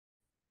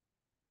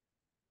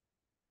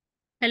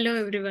Hello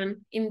everyone.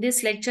 In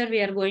this lecture, we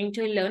are going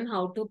to learn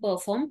how to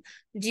perform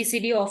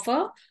GCD of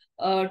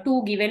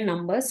two given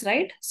numbers,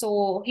 right?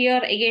 So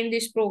here again,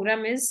 this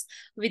program is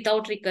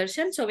without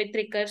recursion. So with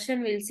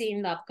recursion, we'll see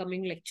in the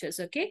upcoming lectures,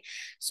 okay?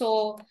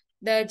 So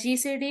the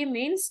GCD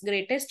means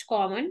greatest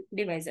common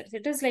divisor.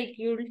 It is like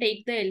you will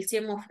take the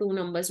LCM of two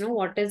numbers. No,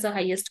 what is the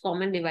highest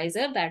common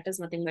divisor? That is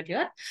nothing but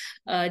your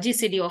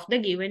GCD of the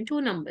given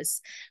two numbers,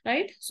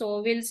 right?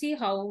 So we'll see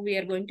how we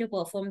are going to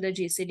perform the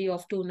GCD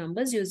of two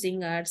numbers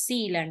using our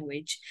C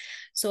language.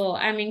 So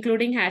I'm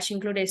including hash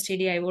include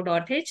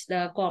stdio.h,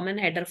 the common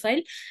header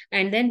file,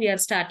 and then we are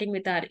starting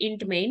with our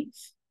int main,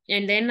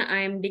 and then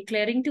I'm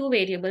declaring two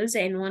variables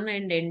n1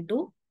 and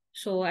n2.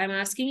 So I'm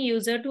asking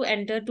user to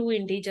enter two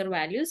integer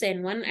values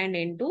n1 and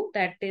n2.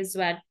 That is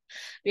what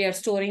we are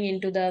storing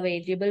into the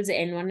variables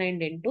n1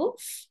 and n2.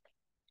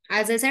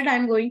 As I said,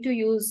 I'm going to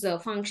use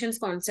functions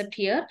concept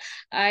here.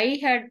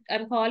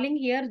 I'm calling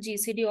here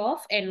GCD of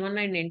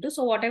n1 and n2.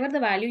 So whatever the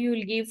value you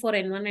will give for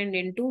n1 and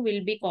n2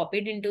 will be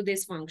copied into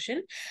this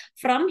function.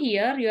 From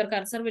here, your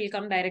cursor will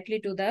come directly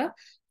to the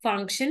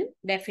function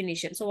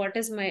definition. So what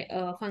is my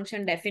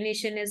function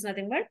definition is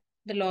nothing but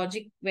the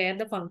logic where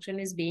the function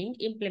is being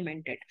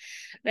implemented,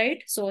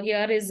 right? So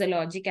here is the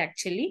logic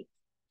actually.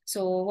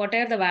 So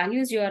whatever the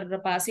values you are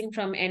passing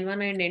from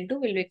n1 and n2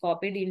 will be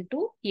copied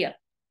into here,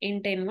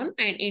 int n1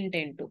 and int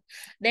n2.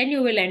 Then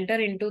you will enter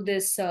into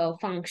this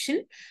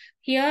function.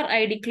 Here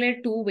I declare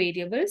two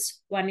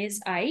variables. One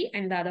is I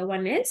and the other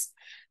one is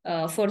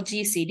for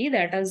GCD.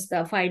 That is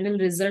the final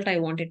result I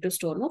wanted to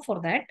store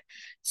for that.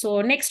 So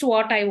next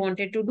what I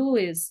wanted to do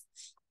is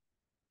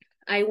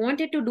I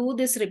wanted to do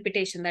this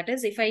repetition. That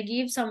is, if I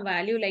give some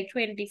value like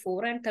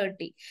 24 and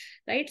 30,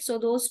 right? So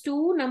those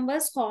two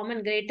numbers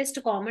greatest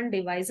common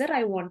divisor,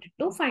 I wanted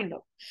to find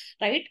out,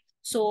 right?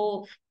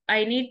 So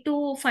I need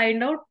to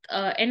find out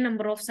n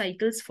number of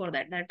cycles for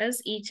that. That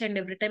is, each and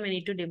every time I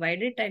need to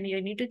divide it and you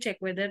need to check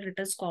whether it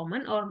is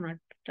common or not,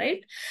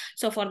 right?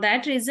 So for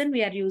that reason,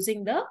 we are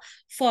using the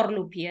for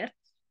loop here.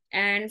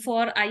 And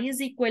for I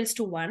is equals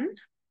to 1,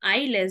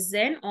 I less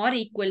than or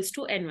equals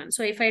to n1.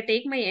 So if I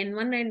take my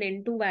n1 and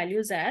n2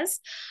 values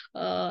as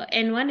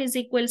n1 is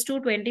equals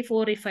to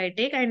 24 if I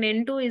take, and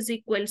n2 is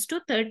equals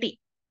to 30,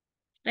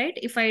 right?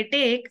 If I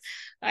take,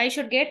 I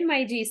should get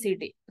my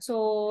GCD.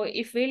 So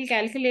if we'll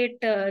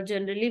calculate,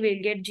 generally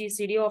we'll get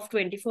GCD of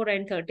 24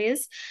 and 30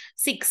 is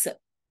 6,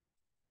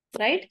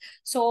 right?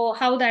 So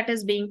how that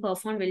is being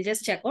performed, we'll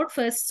just check out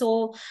first.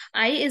 So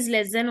I is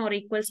less than or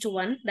equals to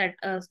 1, that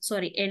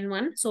sorry,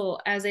 n1. So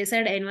as I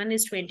said, n1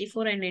 is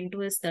 24 and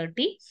n2 is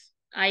 30.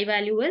 I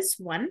value is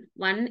 1.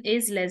 1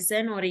 is less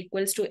than or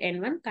equals to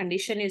n1.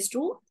 Condition is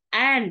true.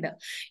 And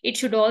it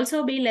should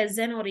also be less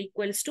than or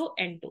equals to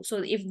n2.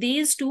 So if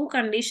these two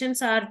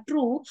conditions are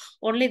true,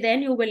 only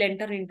then you will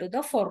enter into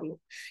the for loop.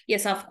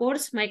 Yes, of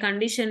course, my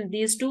condition,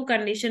 these two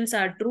conditions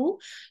are true,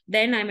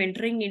 then I'm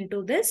entering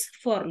into this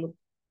for loop.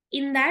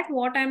 In that,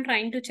 what I'm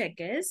trying to check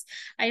is,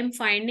 I am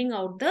finding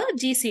out the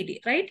GCD,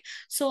 right?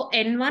 So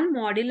n1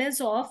 modulus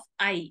of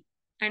I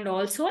and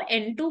also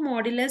n2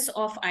 modulus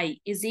of I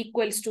is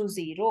equals to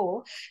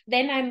 0.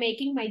 Then I'm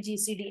making my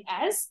GCD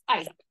as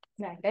I.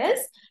 That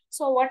is,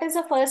 so what is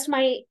the first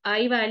my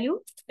I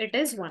value? It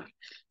is 1.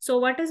 So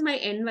what is my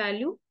n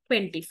value?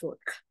 24.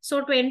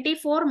 So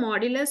 24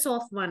 modulus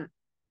of 1.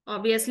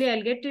 Obviously,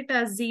 I'll get it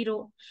as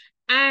 0.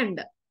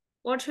 And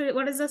what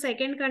is the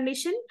second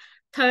condition?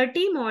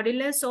 30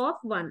 modulus of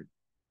 1.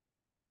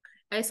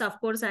 Yes, of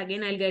course,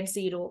 again I'll get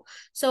 0.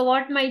 So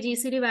what my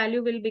GCD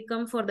value will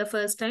become for the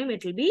first time?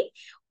 It will be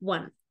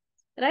 1,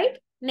 right?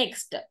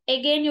 Next,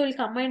 again you will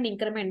come and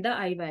increment the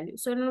I value.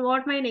 So now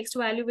what my next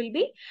value will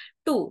be?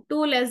 2.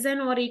 2 less than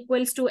or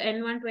equals to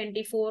n1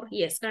 24.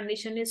 Yes,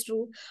 condition is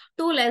true.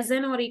 2 less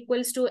than or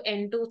equals to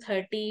n2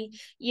 30.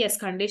 Yes,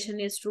 condition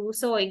is true.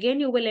 So again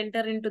you will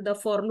enter into the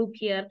for loop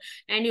here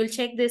and you'll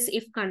check this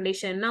if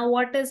condition. Now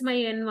what is my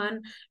n1?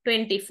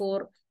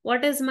 24.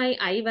 What is my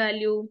I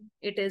value?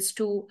 It is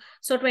 2.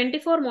 So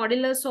 24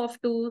 modulus of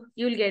 2,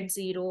 you'll get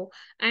 0.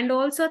 And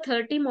also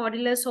 30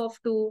 modulus of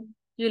 2,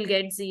 you'll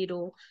get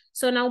 0.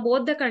 So now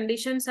both the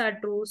conditions are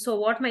true. So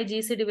what my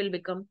GCD will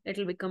become? It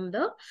will become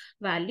the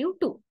value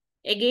 2.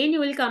 Again, you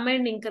will come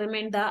and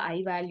increment the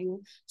I value.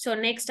 So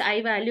next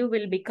I value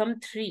will become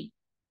 3.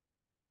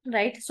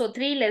 Right? So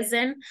 3 less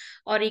than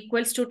or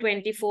equals to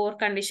 24,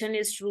 condition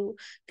is true.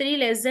 3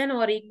 less than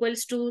or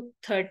equals to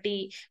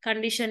 30,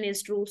 condition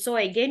is true. So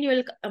again, you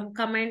will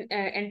come and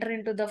enter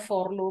into the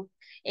for loop.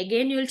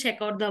 Again, you will check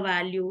out the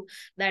value,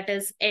 that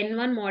is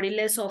n1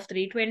 modulus of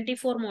 3.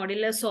 24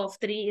 modulus of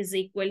 3 is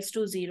equals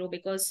to 0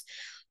 because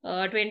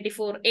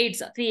 24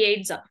 8s,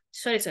 3 8s.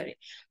 Sorry.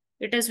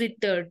 It is with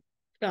the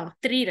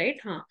 3,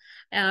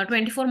 right?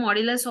 24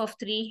 modulus of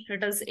 3,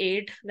 it is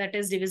 8. That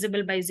is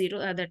divisible by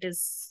 0. That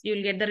is, you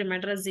will get the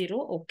remainder as 0.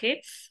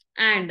 Okay.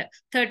 And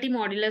 30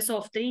 modulus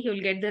of 3, you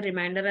will get the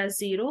remainder as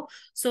 0.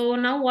 So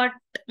now what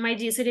my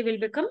GCD will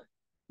become?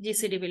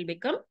 GCD will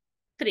become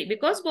 3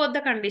 because both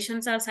the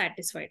conditions are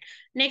satisfied.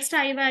 Next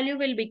I value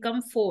will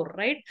become 4,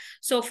 right?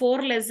 So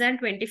 4 less than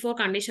 24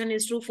 condition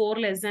is true, 4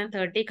 less than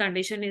 30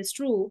 condition is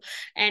true.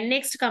 And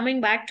next,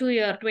 coming back to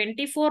your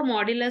 24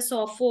 modulus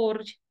of 4,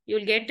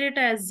 you'll get it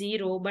as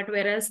 0, but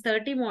whereas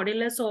 30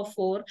 modulus of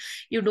 4,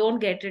 you don't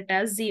get it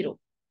as 0.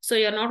 So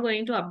you're not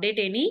going to update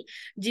any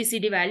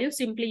GCD value,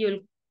 simply you'll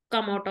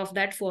come out of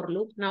that for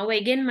loop. Now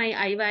again my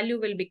I value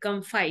will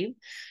become 5.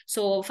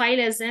 So 5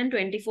 less than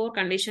 24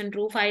 condition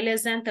true, 5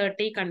 less than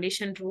 30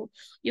 condition true.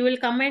 You will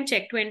come and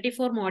check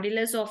 24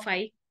 modulus of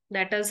 5,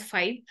 that is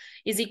 5,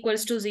 is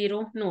equals to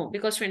 0. No,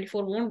 because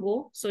 24 won't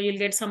go. So you'll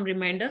get some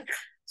reminder.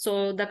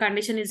 So the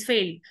condition is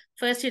failed.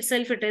 First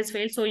itself it is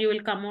failed. So you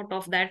will come out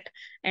of that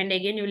and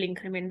again you will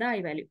increment the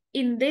I value.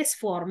 In this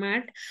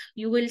format,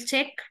 you will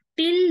check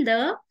till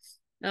the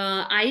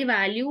I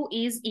value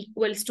is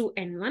equals to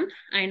n1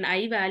 and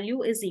I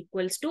value is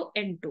equals to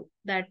n2.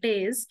 That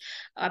is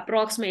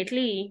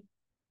approximately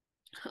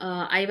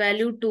I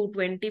value to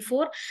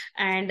 24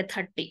 and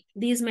 30.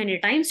 These many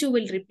times you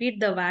will repeat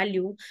the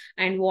value,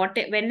 and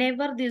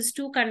whenever these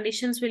two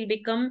conditions will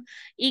become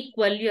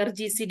equal, your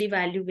GCD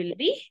value will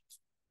be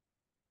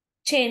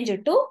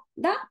changed to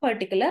the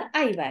particular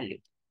I value.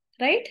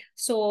 Right?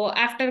 So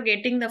after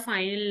getting the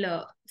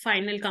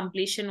final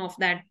completion of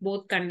that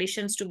both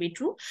conditions to be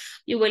true,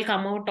 you will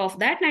come out of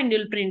that and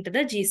you'll print the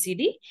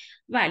GCD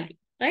value.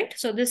 Right?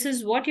 So this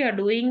is what you are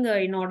doing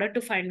in order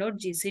to find out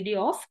GCD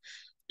of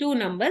two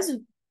numbers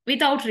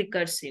without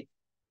recursive.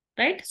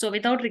 Right? So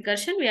without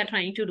recursion, we are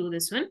trying to do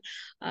this one.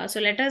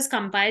 So let us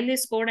compile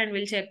this code and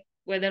we'll check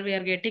whether we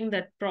are getting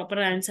that proper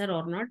answer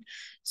or not.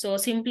 So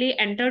simply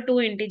enter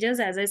two integers.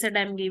 As I said,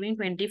 I'm giving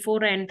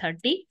 24 and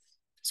 30.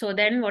 So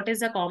then what is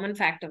the common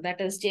factor? That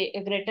is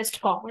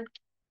greatest common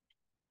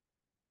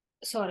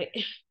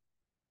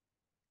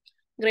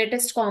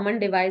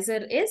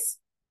divisor is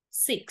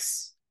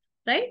 6,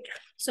 right?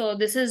 So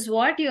this is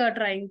what you are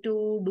trying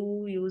to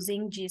do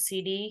using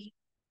GCD.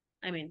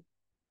 I mean,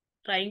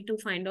 trying to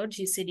find out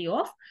GCD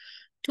of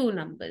two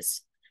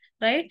numbers,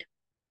 right?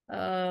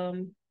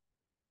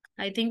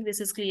 I think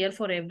this is clear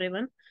for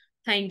everyone.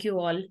 Thank you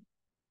all.